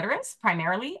rooted in the clitoris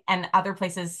primarily and other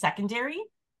places secondary.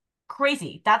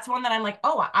 Crazy. That's one that I'm like,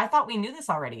 oh, I thought we knew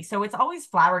this already. So it's always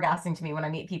flabbergasting to me when I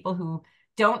meet people who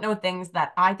don't know things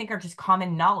that I think are just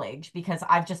common knowledge because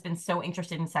I've just been so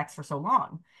interested in sex for so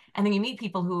long. And then you meet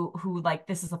people who like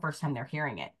this is the first time they're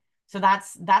hearing it. So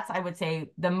that's I would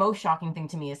say the most shocking thing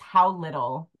to me is how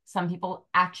little some people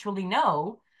actually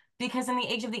know because in the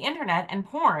age of the internet and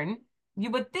porn, you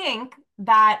would think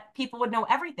that people would know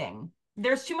everything.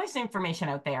 There's too much information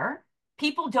out there.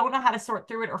 People don't know how to sort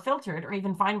through it or filter it or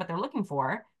even find what they're looking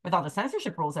for. With all the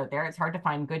censorship rules out there, it's hard to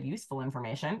find good, useful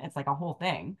information. It's like a whole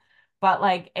thing. But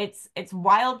like it's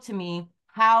wild to me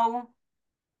how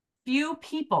few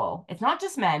people, it's not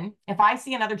just men. If I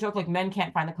see another joke like men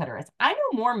can't find the clitoris, I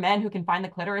know more men who can find the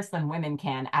clitoris than women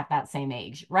can at that same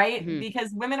age, right? Mm-hmm.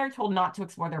 Because women are told not to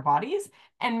explore their bodies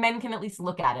and men can at least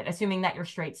look at it, assuming that you're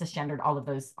straight, cisgendered, all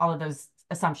of those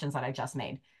assumptions that I just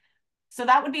made. So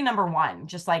that would be number one,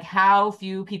 just like how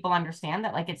few people understand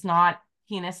that like it's not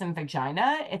penis and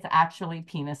vagina, it's actually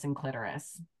penis and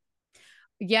clitoris.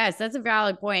 Yes, that's a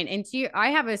valid point. And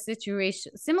I have a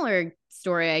situation, similar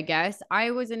story, I guess. I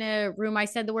was in a room, I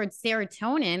said the word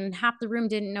serotonin, and half the room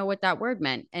didn't know what that word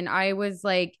meant. And I was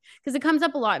like, because it comes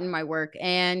up a lot in my work.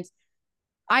 And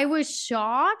I was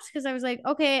shocked because I was like,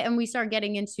 okay. And we start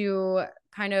getting into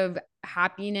kind of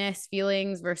happiness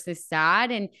feelings versus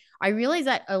sad. And I realized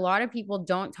that a lot of people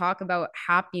don't talk about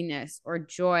happiness or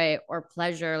joy or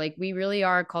pleasure. Like we really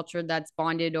are a culture that's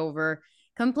bonded over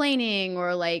complaining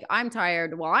or like, I'm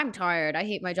tired. Well, I'm tired. I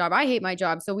hate my job. I hate my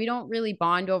job. So we don't really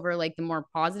bond over like the more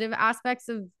positive aspects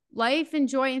of life and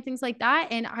joy and things like that.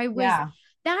 And Yeah,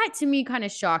 that to me kind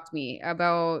of shocked me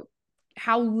about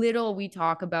how little we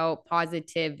talk about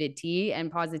positivity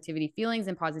and positivity feelings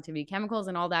and positivity chemicals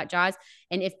and all that jazz.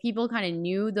 And if people kind of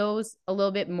knew those a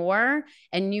little bit more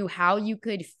and knew how you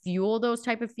could fuel those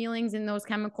type of feelings and those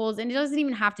chemicals, and it doesn't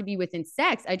even have to be within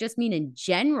sex. I just mean in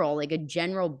general, like a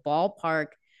general ballpark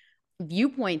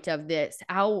viewpoint of this,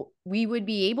 how we would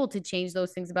be able to change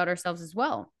those things about ourselves as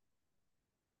well.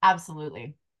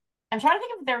 absolutely. I'm trying to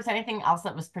think if there was anything else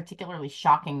that was particularly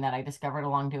shocking that I discovered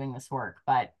along doing this work,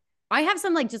 but I have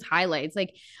some like just highlights.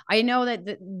 Like I know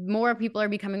that more people are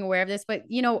becoming aware of this, but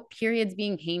periods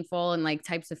being painful and like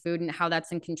types of food and how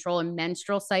that's in control, and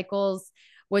menstrual cycles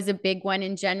was a big one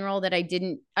in general that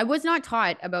I was not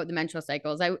taught about the menstrual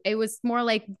cycles. It was more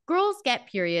like girls get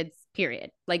periods,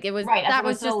 period. Like right, as that opposed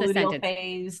was to the just a luteal sentence.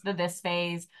 phase, the this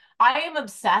phase. I am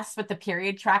obsessed with the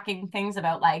period tracking things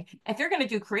about like if you're going to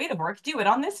do creative work, do it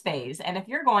on this phase. And if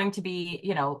you're going to be,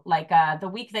 like the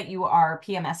week that you are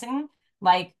PMSing,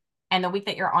 like and the week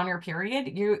that you're on your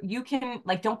period, you can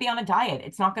like don't be on a diet.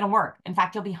 It's not going to work. In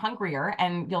fact, you'll be hungrier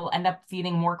and you'll end up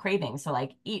feeding more cravings. So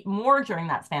like eat more during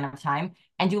that span of time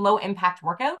and do low impact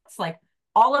workouts. Like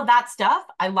all of that stuff,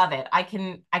 I love it. I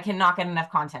cannot get enough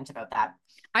content about that.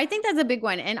 I think that's a big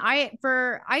one. And I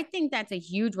think that's a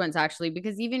huge one actually,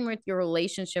 because even with your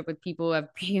relationship with people who have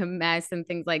PMS and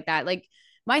things like that, like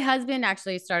my husband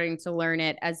actually is starting to learn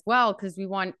it as well, because we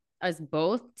want us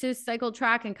both to cycle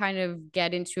track and kind of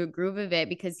get into a groove of it,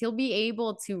 because he'll be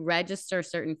able to register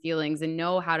certain feelings and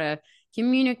know how to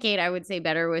communicate, I would say,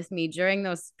 better with me during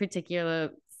those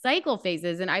particular cycle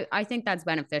phases. And I think that's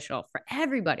beneficial for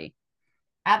everybody.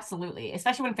 Absolutely.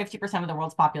 Especially when 50% of the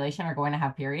world's population are going to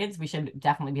have periods. We should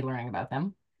definitely be learning about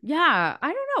them. Yeah,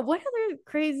 I don't know what other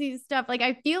crazy stuff. Like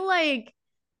I feel like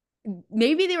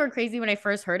maybe they were crazy when I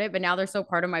first heard it, but now they're so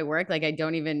part of my work. Like I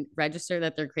don't even register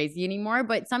that they're crazy anymore.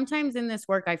 But sometimes in this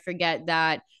work, I forget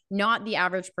that not the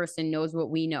average person knows what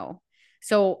we know.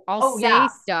 So I'll Oh, say yeah.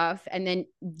 stuff, and then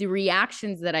the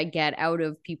reactions that I get out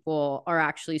of people are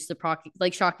actually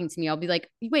like shocking to me. I'll be like,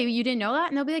 "Wait, you didn't know that?"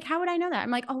 And they'll be like, "How would I know that?"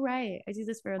 I'm like, "Oh, right, I do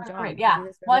this for a Right. job. I Yeah. do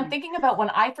this for a Well, I'm living." thinking about when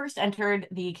I first entered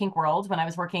the kink world when I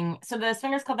was working. So the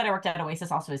swingers club that I worked at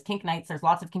Oasis also is kink nights. There's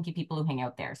lots of kinky people who hang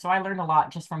out there. So I learned a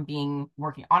lot just from being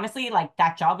working. Honestly, like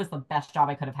that job was the best job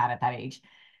I could have had at that age.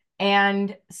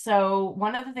 And so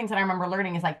one of the things that I remember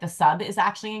learning is like the sub is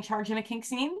actually in charge in a kink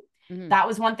scene. Mhm. That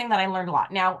was one thing that I learned a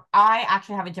lot. Now, I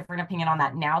actually have a different opinion on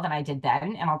that now than I did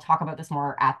then, and I'll talk about this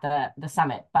more at the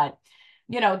summit. But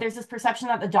there's this perception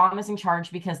that the dom is in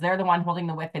charge because they're the one holding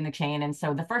the whip in the chain. And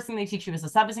so the first thing they teach you is the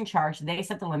sub is in charge. They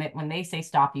set the limit. When they say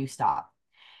stop, you stop.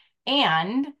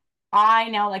 And I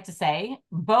now like to say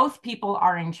both people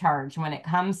are in charge when it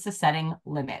comes to setting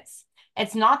limits.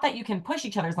 It's not that you can push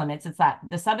each other's limits. It's that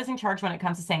the sub is in charge when it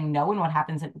comes to saying no and what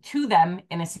happens to them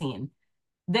in a scene.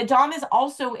 The dom is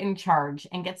also in charge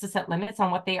and gets to set limits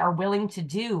on what they are willing to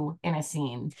do in a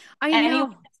scene. I Anyone know.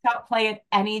 can stop play at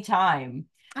any time.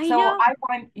 I So know. I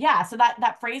want, yeah. So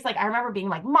that phrase, like I remember being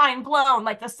like mind blown,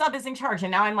 like the sub is in charge,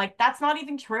 and now I'm like, that's not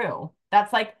even true.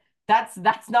 That's like that's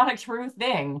not a true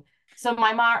thing. So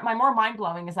my more mind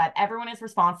blowing is that everyone is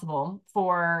responsible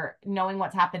for knowing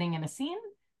what's happening in a scene,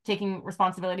 taking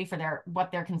responsibility for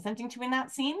what they're consenting to in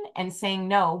that scene, and saying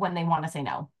no when they want to say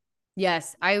no.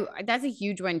 Yes, I that's a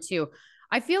huge one too.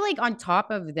 I feel like on top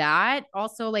of that,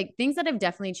 also like things that have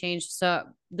definitely changed. So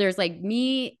there's like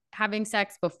me having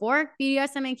sex before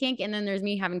BDSM and kink, and then there's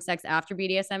me having sex after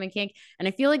BDSM and kink. And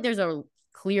I feel like there's a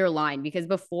clear line, because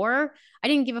before I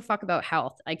didn't give a fuck about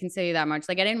health. I can say that much.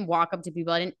 Like I didn't walk up to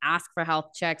people, I didn't ask for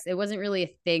health checks. It wasn't really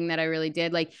a thing that I really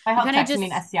did. Like By you health kind of checks, you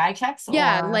mean just, STI checks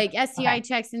yeah, or like STI okay.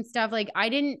 checks and stuff. Like I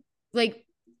didn't like,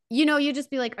 you just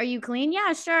be like, "Are you clean?"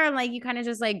 "Yeah, sure." And like you kind of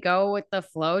just like go with the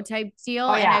flow type deal.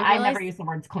 Oh And yeah, I I never realized, use the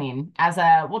words clean as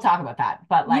a, we'll talk about that.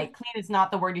 But yeah, like clean is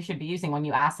not the word you should be using when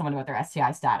you ask someone about their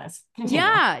STI status. Continue.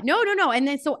 yeah, no, no, no. And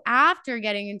then so after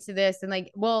getting into this and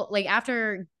like, well, like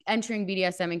after entering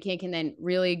BDSM and kink and then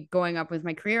really going up with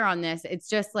my career on this, it's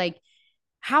just like,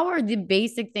 how are the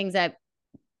basic things that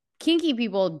kinky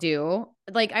people do?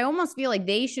 Like, I almost feel like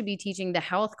they should be teaching the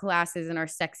health classes in our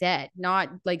sex ed, not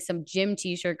like some gym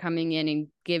teacher coming in and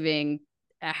giving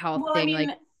a health Well, I thing. Like,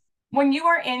 mean, when you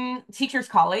are in teachers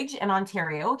college in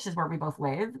Ontario, which is where we both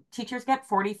live, teachers get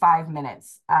 45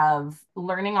 minutes of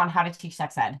learning on how to teach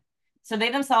sex ed. So they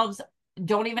themselves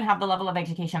don't even have the level of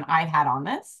education I've had on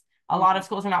this. A lot mhm. of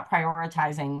schools are not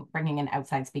prioritizing bringing in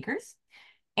outside speakers.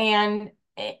 And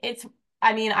it's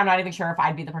I mean, I'm not even sure if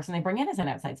I'd be the person they bring in as an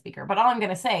outside speaker, but all I'm going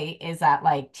to say is that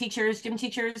like teachers, gym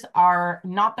teachers are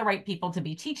not the right people to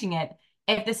be teaching it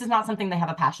if this is not something they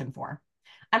have a passion for.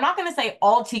 I'm not going to say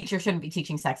all teachers shouldn't be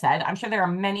teaching sex ed. I'm sure there are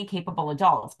many capable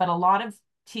adults, but a lot of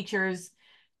teachers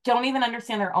don't even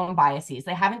understand their own biases.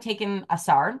 They haven't taken a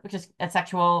SAR, which is a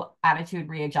sexual attitude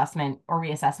readjustment or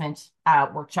reassessment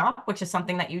workshop, which is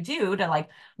something that you do to like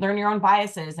learn your own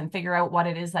biases and figure out what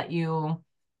it is that you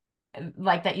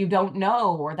like that you don't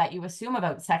know or that you assume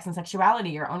about sex and sexuality,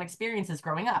 your own experiences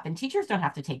growing up. And teachers don't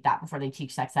have to take that before they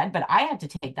teach sex ed, but I had to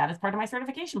take that as part of my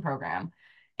certification program.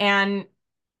 And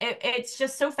it's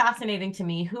just so fascinating to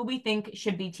me who we think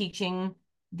should be teaching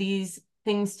these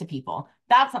things to people.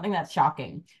 That's something that's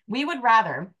shocking. We would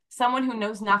rather someone who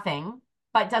knows nothing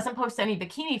but doesn't post any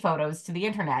bikini photos to the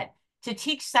internet to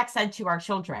teach sex ed to our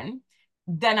children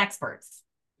than experts.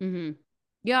 Mm-hmm.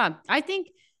 Yeah, I think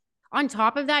on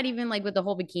top of that, even like with the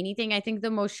whole bikini thing, I think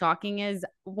the most shocking is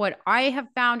what I have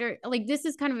found, or like this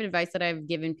is kind of advice that I've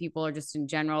given people, or just in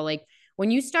general, like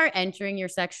when you start entering your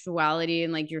sexuality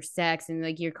and like your sex and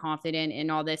like you're confident in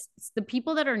all this, the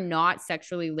people that are not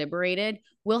sexually liberated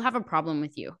will have a problem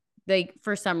with you. Like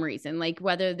for some reason, like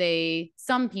whether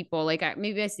some people, like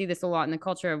maybe I see this a lot in the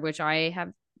culture of which I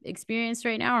have experienced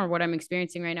right now, or what I'm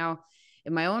experiencing right now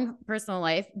in my own personal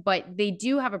life, but they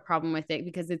do have a problem with it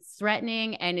because it's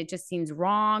threatening and it just seems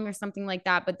wrong or something like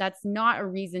that. But that's not a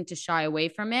reason to shy away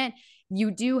from it.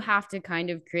 You do have to kind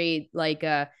of create like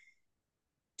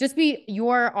just be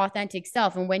your authentic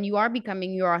self. And when you are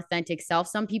becoming your authentic self,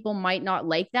 some people might not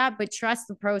like that, but trust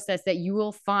the process that you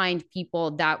will find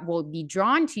people that will be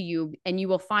drawn to you and you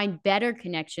will find better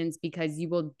connections because you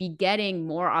will be getting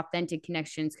more authentic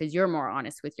connections because you're more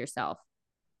honest with yourself.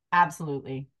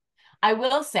 Absolutely. I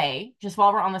will say, just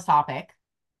while we're on this topic,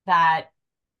 that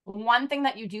one thing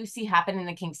that you do see happen in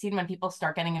the kink scene when people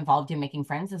start getting involved in making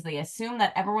friends is they assume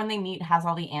that everyone they meet has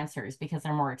all the answers because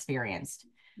they're more experienced.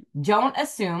 Don't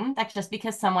assume that just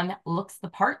because someone looks the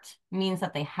part means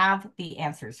that they have the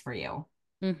answers for you.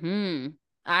 Mm-hmm.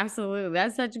 Absolutely.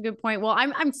 That's such a good point. Well,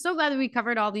 I'm so glad that we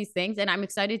covered all these things and I'm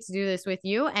excited to do this with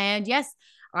you. And yes,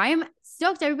 I'm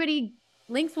stoked. Everybody,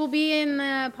 links will be in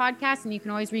the podcast and you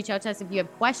can always reach out to us if you have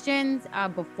questions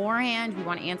beforehand. We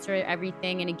want to answer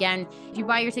everything. And again, if you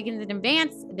buy your tickets in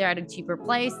advance, they're at a cheaper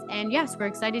price. And yes, we're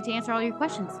excited to answer all your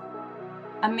questions.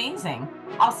 Amazing.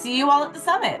 I'll see you all at the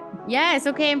summit. Yes.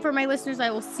 Okay. And for my listeners,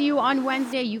 I will see you on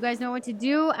Wednesday. You guys know what to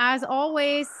do. As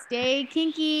always, stay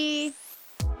kinky.